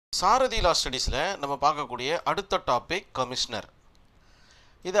சாரதி லா ஸ்டடீஸில் நம்ம பார்க்கக்கூடிய அடுத்த டாபிக் கமிஷனர்.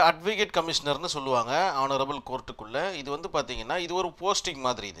 இது அட்வொகேட் கமிஷனர்னு சொல்லுவாங்க ஆனரபிள் கோர்ட்டுக்குள்ளே. இது வந்து பார்த்திங்கன்னா இது ஒரு போஸ்டிங்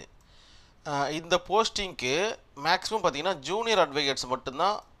மாதிரி. இந்த போஸ்டிங்க்கு மேக்ஸிமம் பார்த்திங்கன்னா ஜூனியர் அட்வொகேட்ஸ்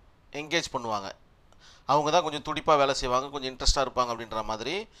மட்டும்தான் என்கேஜ் பண்ணுவாங்க. அவங்க தான் கொஞ்சம் துடிப்பாக வேலை செய்வாங்க, கொஞ்சம் இன்ட்ரெஸ்ட்டாக இருப்பாங்க அப்படின்ற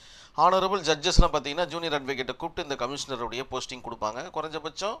மாதிரி. ஆனரபிள் ஜட்ஜஸ்லாம் பார்த்திங்கன்னா ஜூனியர் அட்வொகேட்டை கூப்பிட்டு இந்த கமிஷனருடைய போஸ்டிங் கொடுப்பாங்க.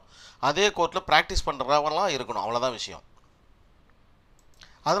 குறைஞ்சபட்சம் அதே கோர்ட்டில் ப்ராக்டிஸ் பண்ணுறவங்களாம் இருக்கணும், அவ்வளோதான் விஷயம்.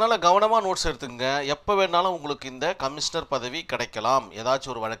 அதனால் கவனமாக நோட்ஸ் எடுத்துங்க. எப்போ வேணாலும் உங்களுக்கு இந்த கமிஷனர் பதவி கிடைக்கலாம்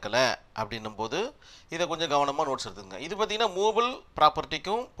ஏதாச்சும் ஒரு வழக்கில் அப்படின்னும் போது இதை கொஞ்சம் கவனமாக நோட்ஸ் எடுத்துங்க. இது பார்த்திங்கன்னா மூவபிள்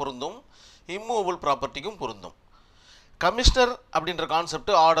ப்ராப்பர்ட்டிக்கும் பொருந்தும், இம்மூவபிள் ப்ராப்பர்ட்டிக்கும் பொருந்தும். கமிஷனர் அப்படின்ற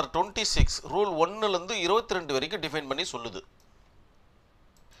கான்செப்ட் ஆர்டர் 26 ரூல் 1லேருந்து 22 வரைக்கும் டிஃபைன் பண்ணி சொல்லுது.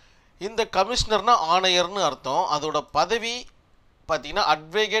 இந்த கமிஷனர்னா ஆணையர்னு அர்த்தம். அதோட பதவி பார்த்திங்கன்னா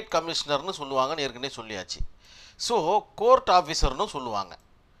அட்வொகேட் கமிஷனர்னு சொல்லுவாங்கன்னு ஏற்கனவே சொல்லியாச்சு. ஸோ கோர்ட் ஆஃபீஸர்னு சொல்லுவாங்க.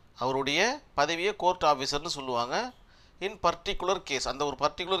 அவருடைய பதவியை கோர்ட் ஆஃபீஸர்னு சொல்லுவாங்க. இன் பர்டிகுலர் கேஸ், அந்த ஒரு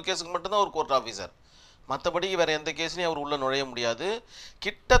பர்டிகுலர் கேஸுக்கு மட்டும்தான் ஒரு கோர்ட் ஆஃபீஸர். மற்றபடி வேறு எந்த கேஸ்லையும் அவர் உள்ளே நுழைய முடியாது.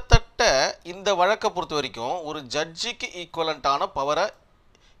 கிட்டத்தட்ட இந்த வழக்கை பொறுத்த வரைக்கும் ஒரு ஜட்ஜிக்கு ஈக்குவலண்ட்டான பவரை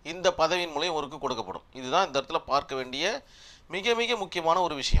இந்த பதவியின் மூலம் அவருக்கு கொடுக்கப்படும். இதுதான் இந்த இடத்துல பார்க்க வேண்டிய மிக மிக முக்கியமான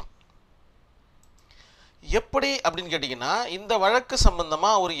ஒரு விஷயம். எப்படி அப்படின்னு கேட்டிங்கன்னா, இந்த வழக்கு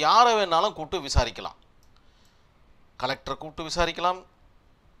சம்பந்தமாக அவர் யாரை வேணாலும் கூப்பிட்டு விசாரிக்கலாம். கலெக்டரை கூப்பிட்டு விசாரிக்கலாம்,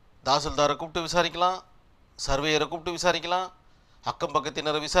 தாசில்தாரை கூப்பிட்டு விசாரிக்கலாம், சர்வேயரை கூப்பிட்டு விசாரிக்கலாம், அக்கம்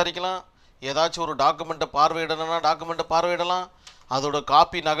பக்கத்தினரை விசாரிக்கலாம், ஏதாச்சும் ஒரு டாக்குமெண்ட்டை பார்வையிடணும்னா டாக்குமெண்ட்டை பார்வையிடலாம், அதோட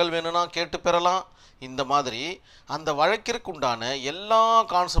காப்பி நகல் வேணும்னா கேட்டு பெறலாம். இந்த மாதிரி அந்த வழக்கிற்கு உண்டான எல்லா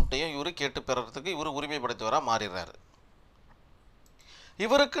கான்செப்டையும் இவர் கேட்டு பெறறதுக்கு இவர் உரிமை படைத்தவராக மாறிடுறாரு.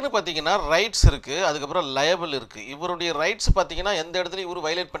 இவருக்குன்னு பார்த்தீங்கன்னா ரைட்ஸ் இருக்குது, அதுக்கப்புறம் லயபிள் இருக்குது. இவருடைய ரைட்ஸ் பார்த்தீங்கன்னா எந்த இடத்துலையும் இவர்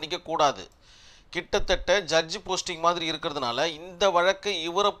வயலேட் பண்ணிக்க கூடாது. கிட்டத்தட்ட ஜட்ஜி போஸ்டிங் மாதிரி இருக்கிறதுனால இந்த வழக்கை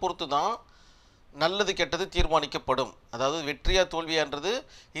இவரை பொறுத்து தான் நல்லது கெட்டது தீர்மானிக்கப்படும். அதாவது வெற்றியா தோல்வியான்றது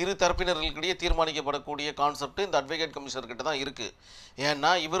இரு தரப்பினர்களுக்கிடையே தீர்மானிக்கப்படக்கூடிய கான்செப்ட் இந்த அட்வொகேட் கமிஷனர்கிட்ட தான் இருக்குது.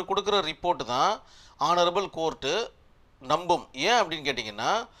 ஏன்னா இவர் கொடுக்குற ரிப்போர்ட்டு தான் ஆனரபிள் கோர்ட்டு நம்பும். ஏன் அப்படின்னு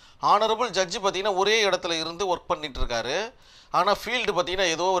கேட்டிங்கன்னா, ஆனரபிள் ஜட்ஜு பார்த்திங்கன்னா ஒரே இடத்துல இருந்து ஒர்க் பண்ணிகிட்டு இருக்காரு. ஆனால் ஃபீல்டு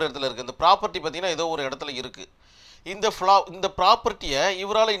பார்த்திங்கன்னா ஏதோ ஒரு இடத்துல இருக்குது, இந்த ப்ராப்பர்ட்டி பார்த்திங்கன்னா ஏதோ ஒரு இடத்துல இருக்குது. இந்த ப்ராப்பர்ட்டியை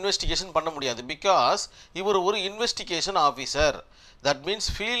இவரால் இன்வெஸ்டிகேஷன் பண்ண முடியாது. பிகாஸ் இவர் ஒரு investigation officer, that means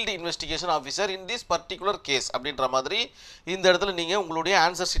field investigation officer in this particular case அப்படின்ற மாதிரி இந்த இடத்துல நீங்கள் உங்களுடைய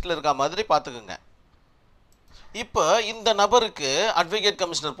ஆன்சர் ஷீட்டில் இருக்க மாதிரி பார்த்துக்குங்க. இப்போ இந்த நபருக்கு அட்வொகேட்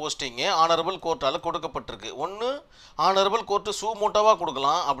கமிஷனர் போஸ்டிங்கு ஆனரபிள் கோர்ட்டால் கொடுக்கப்பட்டிருக்கு. ஒன்று ஆனரபிள் கோர்ட்டு சூமோட்டோவாக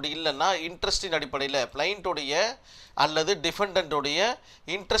கொடுக்கலாம், அப்படி இல்லைன்னா இன்ட்ரெஸ்டின் அடிப்படையில் கிளைண்ட்டோடைய அல்லது டிஃபெண்டன்ட்டோடைய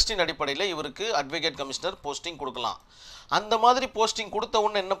இன்ட்ரெஸ்டின் அடிப்படையில் இவருக்கு அட்வொகேட் கமிஷனர் போஸ்டிங் கொடுக்கலாம். அந்த மாதிரி போஸ்டிங் கொடுத்த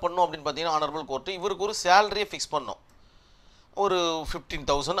உடனே என்ன பண்ணும் அப்படின்னு பார்த்தீங்கன்னா, ஆனரபிள் கோர்ட்டு இவருக்கு ஒரு சேலரியை ஃபிக்ஸ் பண்ணும். ஒரு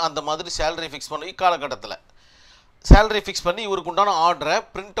 15,000 அந்த மாதிரி சேலரி ஃபிக்ஸ் பண்ணும். இக்காலகட்டத்தில் சேலரி ஃபிக்ஸ் பண்ணி இவருக்கு உண்டான ஆர்டரை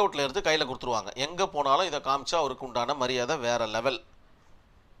பிரிண்ட் அவுட்டில் எடுத்து கையில் கொடுத்துருவாங்க. எங்கே போனாலும் இதை காமிச்சா அவருக்கு உண்டான மரியாதை வேறு லெவல்.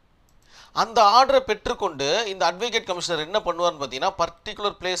 அந்த ஆர்டரை பெற்றுக்கொண்டு இந்த அட்வொகேட் கமிஷனர் என்ன பண்ணுவார்னு பார்த்தீங்கன்னா,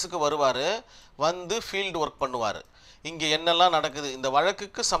 பர்டிகுலர் பிளேஸுக்கு வருவார், வந்து ஃபீல்டு ஒர்க் பண்ணுவார். இங்கே என்னெல்லாம் நடக்குது, இந்த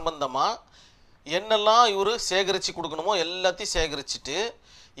வழக்குக்கு சம்பந்தமாக என்னெல்லாம் இவர் சேகரித்து கொடுக்கணுமோ எல்லாத்தையும் சேகரிச்சுட்டு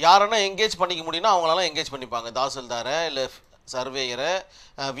யாரென்னா என்கேஜ் பண்ணிக்க முடியும்னா அவங்களெல்லாம் என்கேஜ் பண்ணிப்பாங்க. தாசில்தாரை இல்லை சர்வேயரை,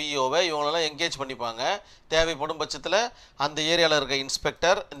 விஓவை இவங்களெல்லாம் என்கேஜ் பண்ணிப்பாங்க. தேவைப்படும் பட்சத்தில் அந்த ஏரியாவில் இருக்க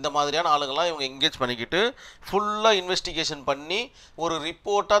இன்ஸ்பெக்டர் இந்த மாதிரியான ஆளுங்கள்லாம் இவங்க என்கேஜ் பண்ணிக்கிட்டு ஃபுல்லாக இன்வெஸ்டிகேஷன் பண்ணி ஒரு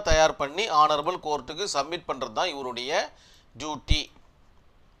ரிப்போர்ட்டாக தயார் பண்ணி ஆனரபிள் கோர்ட்டுக்கு சப்மிட் பண்ணுறது தான் இவருடைய டியூட்டி.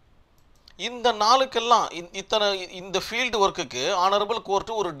 இந்த நாளுக்கெல்லாம் இந்த ஃபீல்டு ஒர்க்குக்கு ஆனரபிள்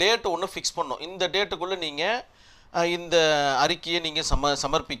கோர்ட்டு ஒரு டேட் ஒன்று ஃபிக்ஸ் பண்ணும். இந்த டேட்டுக்குள்ளே நீங்கள் இந்த அறிக்கையை நீங்கள்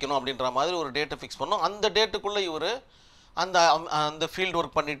சமர்ப்பிக்கணும் அப்படின்ற மாதிரி ஒரு டேட்டை ஃபிக்ஸ் பண்ணும். அந்த டேட்டுக்குள்ளே இவர் அந்த ஃபீல்டு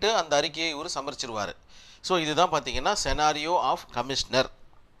ஒர்க் பண்ணிவிட்டு அந்த அறிக்கையை இவர் சமர்ப்பிச்சிருவார். ஸோ இதுதான் பார்த்தீங்கன்னா செனாரியோ ஆஃப் கமிஷனர்.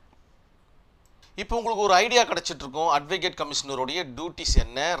 இப்போ உங்களுக்கு ஒரு ஐடியா கிடச்சிட்ருக்கும் அட்வொகேட் கமிஷனருடைய டியூட்டிஸ்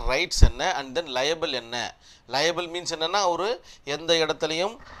என்ன, ரைட்ஸ் என்ன, அண்ட் தென் லயபிள் என்ன. லயபிள் மீன்ஸ் என்னென்னா, அவர் எந்த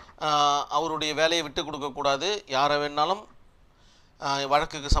இடத்துலையும் அவருடைய வேலையை விட்டு கொடுக்கக்கூடாது. யாரை வேணாலும்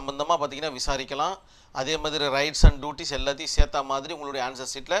வழக்குக்கு சம்பந்தமாக பார்த்திங்கன்னா விசாரிக்கலாம். அதே மாதிரி ரைட்ஸ் அண்ட் டியூட்டிஸ் எல்லாத்தையும் சேர்த்தா மாதிரி உங்களுடைய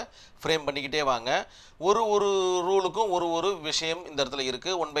ஆன்சர் ஷீட்டில் ஃப்ரேம் பண்ணிக்கிட்டே வாங்க. ஒரு ரூலுக்கும் ஒரு விஷயம் இந்த இடத்துல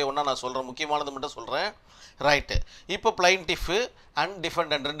இருக்குது. ஒன் பை ஒன்னாக நான் சொல்கிறேன், முக்கியமானது மட்டும் சொல்கிறேன். ரைட்டு. இப்போ பிளைன்டிஃபு அண்ட்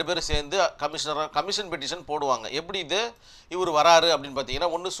டிஃபெண்டன்ட் ரெண்டு பேரும் சேர்ந்து கமிஷன் பெட்டிஷன் போடுவாங்க. எப்படி இவர் வராரு அப்படின்னு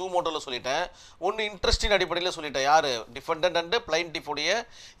பார்த்தீங்கன்னா, ஒன்று சூமோட்டோவில் சொல்லிட்டேன், ஒன்று இன்ட்ரெஸ்டின் அடிப்படையில் சொல்லிட்டேன். யார்? டிஃபெண்டன்ட் அண்டு பிளைன்டிஃபுடைய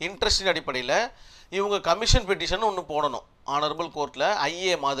இன்ட்ரெஸ்டின் அடிப்படையில் இவங்க கமிஷன் பெட்டிஷன் ஒன்று போடணும் ஆனரபிள் கோர்ட்டில்.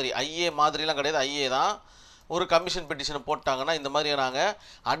 ஐஏ மாதிரிலாம் கிடையாது, ஐஏ தான். ஒரு கமிஷன் பெட்டிஷனை போட்டாங்கன்னா இந்த மாதிரி நாங்கள்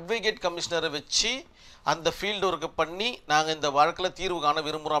அட்வொகேட் கமிஷனரை வச்சு அந்த ஃபீல்டு ஒர்க்கு பண்ணி நாங்கள் இந்த வழக்கில் தீர்வு காண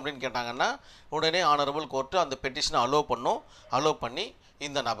விரும்புகிறோம் அப்படின்னு கேட்டாங்கன்னா உடனே ஆனரபிள் கோர்ட்டு அந்த பெட்டிஷனை அலோவ் பண்ணி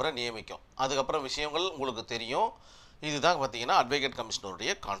இந்த நபரை நியமிக்கும். அதுக்கப்புறம் விஷயங்கள் உங்களுக்கு தெரியும். இதுதான் பார்த்தீங்கன்னா advocate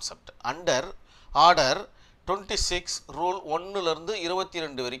கமிஷனருடைய concept. Under order 26 rule 1லேருந்து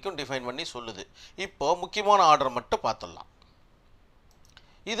 22 வரைக்கும் டிஃபைன் பண்ணி சொல்லுது. இப்போது முக்கியமான ஆர்டர் மட்டும் பார்த்துடலாம்.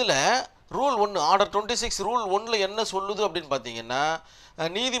 இதில் ரூல் 1 ஆர்டர் 26 ரூல் 1ல் என்ன சொல்லுது அப்படின்னு பார்த்தீங்கன்னா,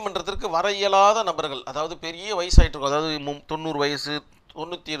 நீதிமன்றத்திற்கு வர இயலாத நபர்கள், அதாவது பெரிய வயசாகிட்டு இருக்கும், அதாவது 90 வயசு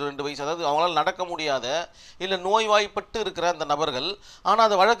 92 வயசு, அதாவது அவங்களால நடக்க முடியாத இல்லை நோய்வாய்ப்பட்டு இருக்கிற அந்த நபர்கள், ஆனால்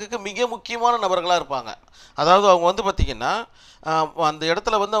அந்த வழக்குக்கு மிக முக்கியமான நபர்களாக இருப்பாங்க. அதாவது அவங்க வந்து பார்த்திங்கன்னா அந்த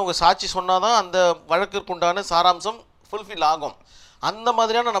இடத்துல வந்து அவங்க சாட்சி சொன்னால் தான் அந்த வழக்கிற்குண்டான சாராம்சம் ஃபுல்ஃபில் ஆகும். அந்த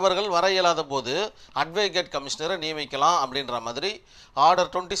மாதிரியான நபர்கள் வர இயலாத போது அட்வொகேட் கமிஷனரை நியமிக்கலாம் அப்படின்ற மாதிரி ஆர்டர்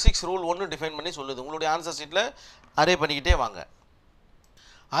 26 ரூல் 1 டிஃபைன் பண்ணி சொல்லுது. உங்களுடைய ஆன்சர் ஷீட்டில் அரே பண்ணிக்கிட்டே வாங்க.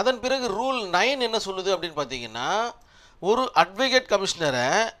 அதன் பிறகு ரூல் 9 என்ன சொல்லுது அப்படின்னு பார்த்தீங்கன்னா, ஒரு அட்வொகேட் கமிஷனரை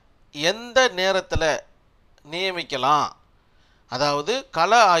எந்த நேரத்தில் நியமிக்கலாம், அதாவது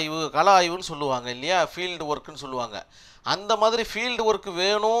கள ஆய்வுன்னு சொல்லுவாங்க இல்லையா, ஃபீல்டு ஒர்க்குன்னு சொல்லுவாங்க. அந்த மாதிரி ஃபீல்டு ஒர்க்கு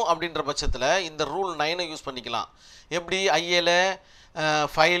வேணும் அப்படின்ற பட்சத்தில் இந்த ரூல் 9 யூஸ் பண்ணிக்கலாம். எப்படி? ஐஏல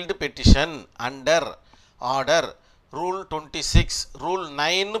filed petition under order rule 26 rule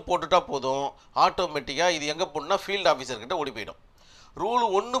 9 போட்டுட்டா போதும், ஆட்டோமேட்டிக்காக இது எங்கே போடணும்னா ஃபீல்டு ஆஃபீஸர்கிட்ட ஓடி போயிடும். ரூல்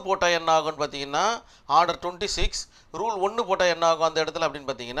 1 போட்டால் என்ன ஆகும்னு பார்த்தீங்கன்னா, ஆர்டர் 26 ரூல் 1 போட்டால் என்ன ஆகும் அந்த இடத்துல அப்படின்னு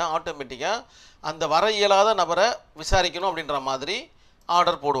பார்த்தீங்கன்னா, ஆட்டோமேட்டிக்காக அந்த வர இயலாத நபரை விசாரிக்கணும் அப்படின்ற மாதிரி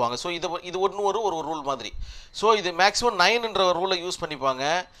ஆர்டர் போடுவாங்க. ஸோ இது ஒன்று ஒரு ரூல் மாதிரி. ஸோ இது மேக்ஸிமம் 9ன்ற ரூலை யூஸ் பண்ணிப்பாங்க.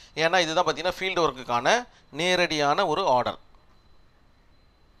 ஏன்னா இதுதான் பார்த்தீங்கன்னா ஃபீல்டு ஒர்க்குக்கான நேரடியான ஒரு ஆர்டர்.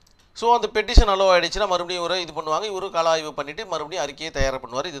 ஸோ அந்த பெட்டிஷன் அலோவ் ஆகிடுச்சுன்னா மறுபடியும் இவரை இது பண்ணுவாங்க, இவரு கள ஆய்வு பண்ணிவிட்டு மறுபடியும் அறிக்கையை தயார்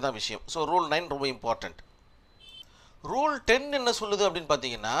பண்ணுவார். இதுதான் விஷயம். ஸோ ரூல் 9 ரொம்ப இம்பார்ட்டண்ட். ரூல் 10 என்ன சொல்லுது அப்படின்னு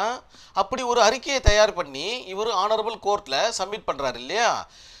பார்த்தீங்கன்னா, அப்படி ஒரு அறிக்கையை தயார் பண்ணி இவர் ஆனரபிள் கோர்ட்டில் சப்மிட் பண்ணுறாரு இல்லையா,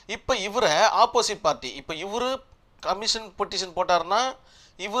 இப்போ இவரை ஆப்போசிட் பார்ட்டி, இப்போ இவர் கமிஷன் பெட்டிஷன் போட்டார்னா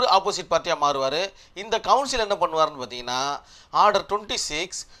இவர் ஆப்போசிட் பார்ட்டியாக மாறுவார். இந்த கவுன்சில் என்ன பண்ணுவார்னு பார்த்தீங்கன்னா, ஆர்டர்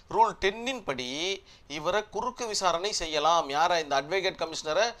 26 ரூல் 10 படி இவரை குறுக்கு விசாரணை செய்யலாம். யாரை? இந்த அட்வொகேட்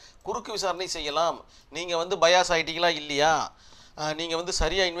கமிஷனரை குறுக்கு விசாரணை செய்யலாம். நீங்கள் வந்து பயாஸ் ஆகிட்டீங்களா இல்லையா, நீங்கள் வந்து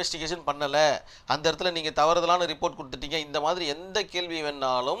சரியாக இன்வெஸ்டிகேஷன் பண்ணலை, அந்த இடத்துல நீங்கள் தவறுதலான ரிப்போர்ட் கொடுத்துட்டீங்க, இந்த மாதிரி எந்த கேள்வி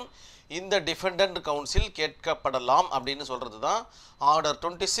வேணாலும் இந்த டிஃபெண்டன்ட் கவுன்சில் கேட்கப்படலாம் அப்படின்னு சொல்கிறது தான் ஆர்டர்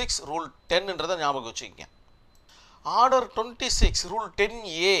 26 ரூல் 10ன்றதை ஞாபகம் வச்சுக்கோங்க. ஆர்டர் 26 ரூல்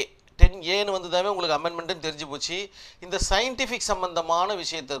 10A வந்ததாவே உங்களுக்கு அமெண்ட்மெண்ட்டுன்னு தெரிஞ்சு போச்சு. இந்த சயின்டிஃபிக் சம்பந்தமான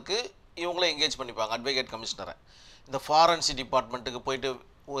விஷயத்திற்கு இவங்கள என்கேஜ் பண்ணிப்பாங்க அட்வொகேட் கமிஷனரை. இந்த ஃபாரன்சிக் டிபார்ட்மெண்ட்டுக்கு போயிட்டு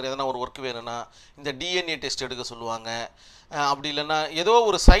எதனா ஒரு ஒர்க் வேணும்னா இந்த டிஎன்ஏ டெஸ்ட் எடுக்க சொல்லுவாங்க. அப்படி இல்லைன்னா ஏதோ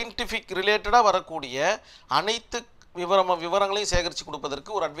ஒரு சயின்டிஃபிக் ரிலேட்டடாக வரக்கூடிய அனைத்து விவரங்களையும் சேகரித்து கொடுப்பதற்கு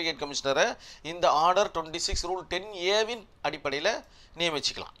ஒரு அட்வொகேட் கமிஷனரை இந்த ஆர்டர் 26 ரூல் 10Aவின் அடிப்படையில்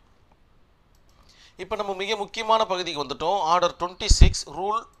நியமிச்சுக்கலாம். இப்போ நம்ம மிக முக்கியமான பகுதிக்கு வந்துட்டோம். Order 26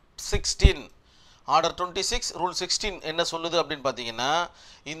 rule 16. ஆர்டர் 26 ரூல் 16 என்ன சொல்லுது அப்படின்னு பார்த்தீங்கன்னா,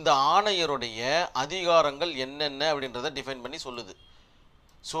 இந்த ஆணையருடைய அதிகாரங்கள் என்னென்ன அப்படின்றத டிஃபைன் பண்ணி சொல்லுது.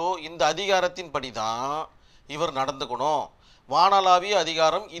 ஸோ இந்த அதிகாரத்தின் படி தான் இவர் நடந்துக்கணும். வானளாவிய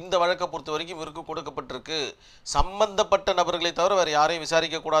அதிகாரம் இந்த வழக்கை பொறுத்த வரைக்கும் இவருக்கு கொடுக்கப்பட்டிருக்கு. சம்பந்தப்பட்ட நபர்களை தவிர வேறு யாரையும்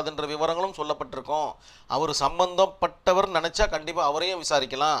விசாரிக்கக்கூடாதுன்ற விவரங்களும் சொல்லப்பட்டிருக்கோம். அவர் சம்பந்தப்பட்டவர் நினச்சா கண்டிப்பாக அவரையும்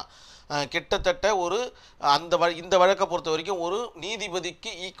விசாரிக்கலாம். கிட்டத்தட்ட இந்த வழக்கை பொறுத்த வரைக்கும் ஒரு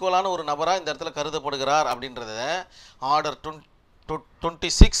நீதிபதிக்கு ஈக்குவலான ஒரு நபராக இந்த இடத்துல கருதப்படுகிறார் அப்படின்றத ஆர்டர்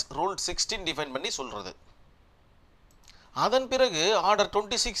 26 ரூல் 16 டிஃபைன் பண்ணி சொல்கிறது. அதன் பிறகு ஆர்டர்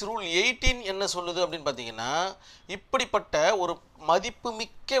 26 ரூல் 18 என்ன சொல்லுது அப்படின்னு பார்த்தீங்கன்னா, இப்படிப்பட்ட ஒரு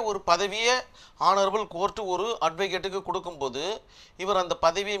மதிப்புமிக்க ஒரு பதவியை ஆனரபிள் கோர்ட்டு ஒரு அட்வொகேட்டுக்கு கொடுக்கும்போது இவர் அந்த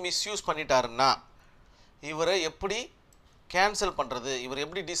பதவியை மிஸ்யூஸ் பண்ணிட்டாருன்னா இவரை எப்படி கேன்சல் பண்ணுறது, இவர்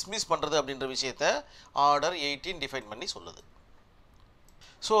எப்படி டிஸ்மிஸ் பண்ணுறது அப்படின்ற விஷயத்த ஆர்டர் 18 டிஃபைன் பண்ணி சொல்லுது.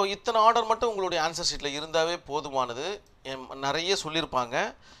 ஸோ இத்தனை ஆர்டர் மட்டும் உங்களுடைய ஆன்சர் ஷீட்டில் இருந்தாவே போதுமானது. நிறைய சொல்லியிருப்பாங்க.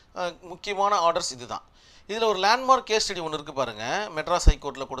 முக்கியமான ஆர்டர்ஸ் இது தான். இதில் ஒரு லேண்ட்மார்க் கேஸ் ஸ்டடி ஒன்று இருக்குது பாருங்கள். மெட்ராஸ்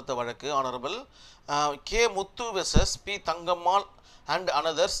ஹைகோர்ட்டில் கொடுத்த வழக்கு honourable K Muthu versus B Thangammal and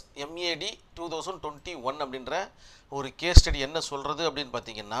another's MAD 2021 அப்படின்ற ஒரு கேஸ் ஸ்டடி என்ன சொல்கிறது அப்படின்னு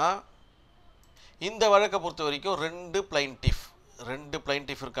பார்த்தீங்கன்னா, இந்த வழக்கை பொறுத்த வரைக்கும் 2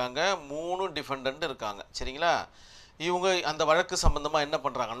 பிளைன்டிஃப் இருக்காங்க, 3 டிஃபெண்டன்ட் இருக்காங்க. சரிங்களா? இவங்க அந்த வழக்கு சம்மந்தமாக என்ன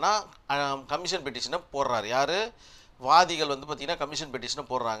பண்ணுறாங்கன்னா கமிஷன் பெட்டிஷனை போடுறாரு. யார்? வாதிகள் வந்து பார்த்திங்கன்னா கமிஷன் பெட்டிஷனை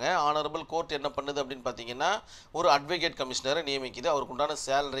போடுறாங்க. ஆனரபிள் கோர்ட் என்ன பண்ணுது அப்படின்னு பார்த்தீங்கன்னா, ஒரு அட்வொகேட் கமிஷனரை நியமிக்குது. அவருக்கு உண்டான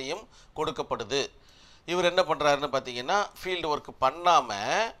சேலரியும் கொடுக்கப்படுது. இவர் என்ன பண்ணுறாருன்னு பார்த்தீங்கன்னா, ஃபீல்டு ஒர்க்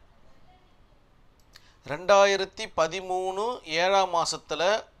பண்ணாமல் 2013 7ஆம் மாதத்தில்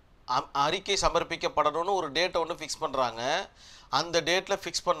அறிக்கை சமர்ப்பிக்கப்படணும்னு ஒரு டேட்டை ஒன்று ஃபிக்ஸ் பண்ணுறாங்க. அந்த டேட்டில்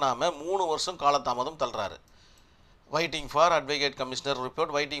ஃபிக்ஸ் பண்ணாமல் 3 வருஷம் காலதாமதம் தள்ளுறாரு. Waiting for advocate commissioner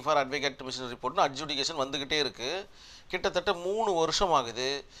report, waiting for advocate commissioner ரிப்போர்ட்னு adjudication வந்துக்கிட்டே இருக்குது. கிட்டத்தட்ட 3 வருஷம் ஆகுது.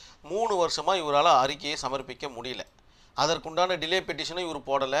 3 வருஷமாக இவரால் அறிக்கையை சமர்ப்பிக்க முடியல. அதற்குண்டான டிலே பெட்டிஷனும் இவர்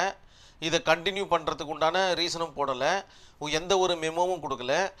போடலை. இதை கண்டினியூ பண்ணுறதுக்கு உண்டான ரீசனும் போடலை. எந்த ஒரு மெமோவும்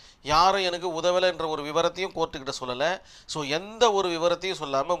கொடுக்கல. யாரும் எனக்கு உதவலைன்ற ஒரு விவரத்தையும் கோர்ட்டுக்கிட்ட சொல்லலை. ஸோ எந்த ஒரு விவரத்தையும்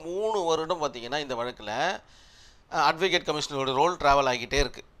சொல்லாமல் 3 வருடம் பார்த்திங்கன்னா இந்த வழக்கில் அட்வொகேட் கமிஷனரோட ரோல் ட்ராவல் ஆகிட்டே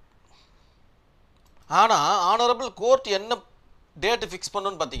இருக்குது. ஆனால் ஆனரபிள் கோர்ட் என்ன டேட்டு ஃபிக்ஸ்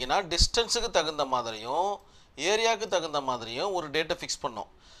பண்ணணுன்னு பார்த்தீங்கன்னா டிஸ்டன்ஸுக்கு தகுந்த மாதிரியும் ஏரியாவுக்கு தகுந்த மாதிரியும் ஒரு டேட்டை ஃபிக்ஸ் பண்ணோம்.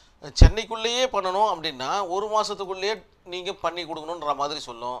 சென்னைக்குள்ளேயே பண்ணணும் அப்படின்னா 1 மாதத்துக்குள்ளேயே நீங்கள் பண்ணி கொடுக்கணுன்ற மாதிரி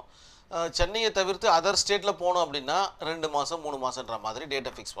சொல்லும். சென்னையை தவிர்த்து அதர் ஸ்டேட்டில் போனோம் அப்படின்னா 2 மாதம் 3 மாதன்ற மாதிரி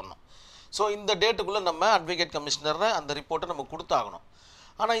டேட்டை ஃபிக்ஸ் பண்ணோம். ஸோ இந்த டேட்டுக்குள்ளே நம்ம அட்வொகேட் கமிஷனரை அந்த ரிப்போர்ட்டை நம்ம கொடுத்தாகணும்.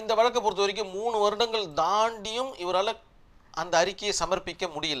 ஆனால் இந்த வழக்கை பொறுத்த வரைக்கும் 3 வருடங்கள் தாண்டியும் இவரால் அந்த அறிக்கையை சமர்ப்பிக்க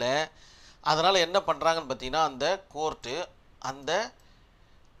முடியல. அதனால் என்ன பண்ணுறாங்கன்னு பார்த்தீங்கன்னா அந்த கோர்ட்டு அந்த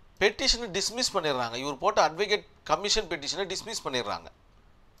பெட்டிஷனை டிஸ்மிஸ் பண்ணிடுறாங்க. இவர் போட்ட அட்வொகேட் கமிஷன் பெட்டிஷனை டிஸ்மிஸ் பண்ணிடுறாங்க.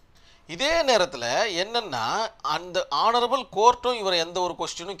 இதே நேரத்தில் என்னென்னா அந்த ஆனரபிள் கோர்ட்டும் இவரை எந்த ஒரு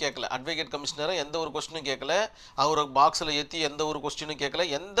கொஸ்டினும் கேட்கல. அட்வொகேட் கமிஷனரை எந்த ஒரு கொஸ்டினும் கேட்கல. அவரை பாக்ஸில் ஏற்றி எந்த ஒரு கொஸ்டினும் கேட்கல.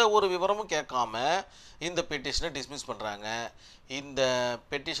 எந்த ஒரு விவரமும் கேட்காம இந்த பெட்டிஷனை டிஸ்மிஸ் பண்ணுறாங்க. இந்த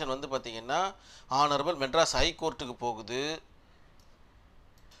பெட்டிஷன் வந்து பார்த்திங்கன்னா ஆனரபிள் மெட்ராஸ் ஹைகோர்ட்டுக்கு போகுது.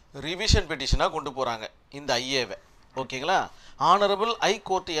 ரிவிஷன் பெட்டிஷனாக கொண்டு போகிறாங்க இந்த ஐஏவை. ஓகேங்களா? ஆனரபிள்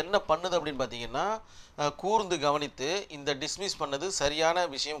ஹைகோர்ட் என்ன பண்ணுது அப்படின்னு பார்த்தீங்கன்னா கூர்ந்து கவனித்து இந்த டிஸ்மிஸ் பண்ணது சரியான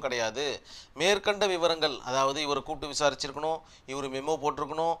விஷயம் கிடையாது. மேற்கண்ட விவரங்கள், அதாவது இவரை கூப்பிட்டு விசாரிச்சிருக்கணும், இவர் மெமோ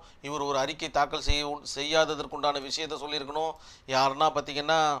போட்டிருக்கணும், இவர் ஒரு அறிக்கை தாக்கல் செய்யாததற்குண்டான விஷயத்தை சொல்லியிருக்கணும், யாருன்னா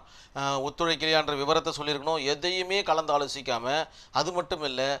பார்த்திங்கன்னா ஒத்துழைக்கலையான்ற விவரத்தை சொல்லியிருக்கணும். எதையுமே கலந்து ஆலோசிக்காமல், அது மட்டும்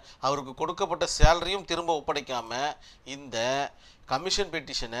இல்லை அவருக்கு கொடுக்கப்பட்ட சேலரியும் திரும்ப ஒப்படைக்காமல் இந்த கமிஷன்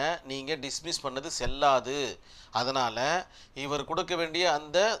பெட்டிஷனை நீங்கள் டிஸ்மிஸ் பண்ணது செல்லாது. அதனால் இவர் கொடுக்க வேண்டிய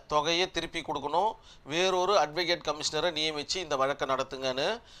அந்த தொகையை திருப்பி கொடுக்கணும். வேறொரு அட்வொகேட் கமிஷனரை நியமித்து இந்த வழக்கை நடத்துங்கன்னு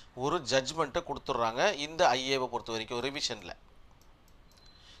ஒரு ஜட்ஜ்மெண்ட்டை கொடுத்துட்றாங்க இந்த ஐஏவை பொறுத்த வரைக்கும் ரிவிஷனில்.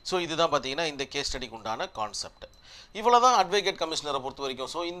 ஸோ இதுதான் பார்த்தீங்கன்னா இந்த கேஸ் ஸ்டடிக்கு உண்டான கான்செப்ட். இவ்வளோ தான் அட்வொகேட் கமிஷனரை பொறுத்த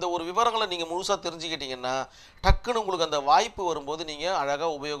வரைக்கும். ஸோ இந்த ஒரு விவரங்களை நீங்கள் முழுசாக தெரிஞ்சுக்கிட்டிங்கன்னா டக்குன்னு உங்களுக்கு அந்த வாய்ப்பு வரும்போது நீங்கள்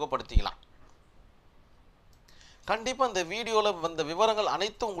அழகாக உபயோகப்படுத்திக்கலாம். கண்டிப்பாக இந்த வீடியோவில் வந்த விவரங்கள்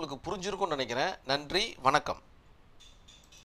அனைத்தும் உங்களுக்கு புரிஞ்சிருக்கும்னு நினைக்கிறேன். நன்றி, வணக்கம்.